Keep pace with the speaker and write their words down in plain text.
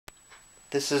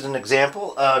This is an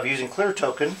example of using Clear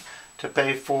Token to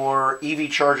pay for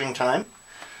EV charging time.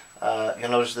 You'll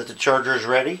notice that the charger is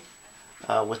ready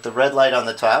with the red light on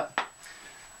the top.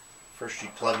 First you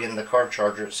plug in the car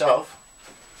charger itself.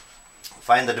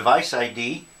 Find the device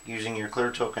ID using your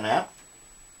Clear Token app.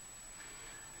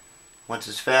 Once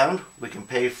it's found, we can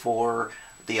pay for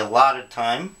the allotted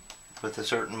time with a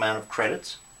certain amount of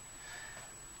credits.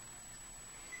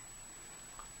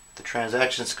 The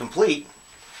transaction is complete.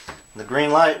 The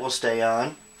green light will stay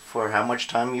on for how much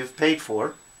time you've paid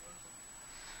for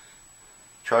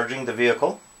charging the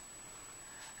vehicle,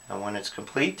 and when it's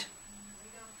complete,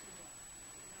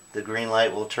 the green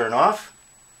light will turn off,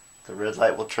 the red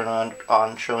light will turn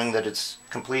on showing that it's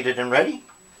completed and ready,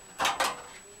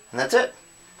 and that's it.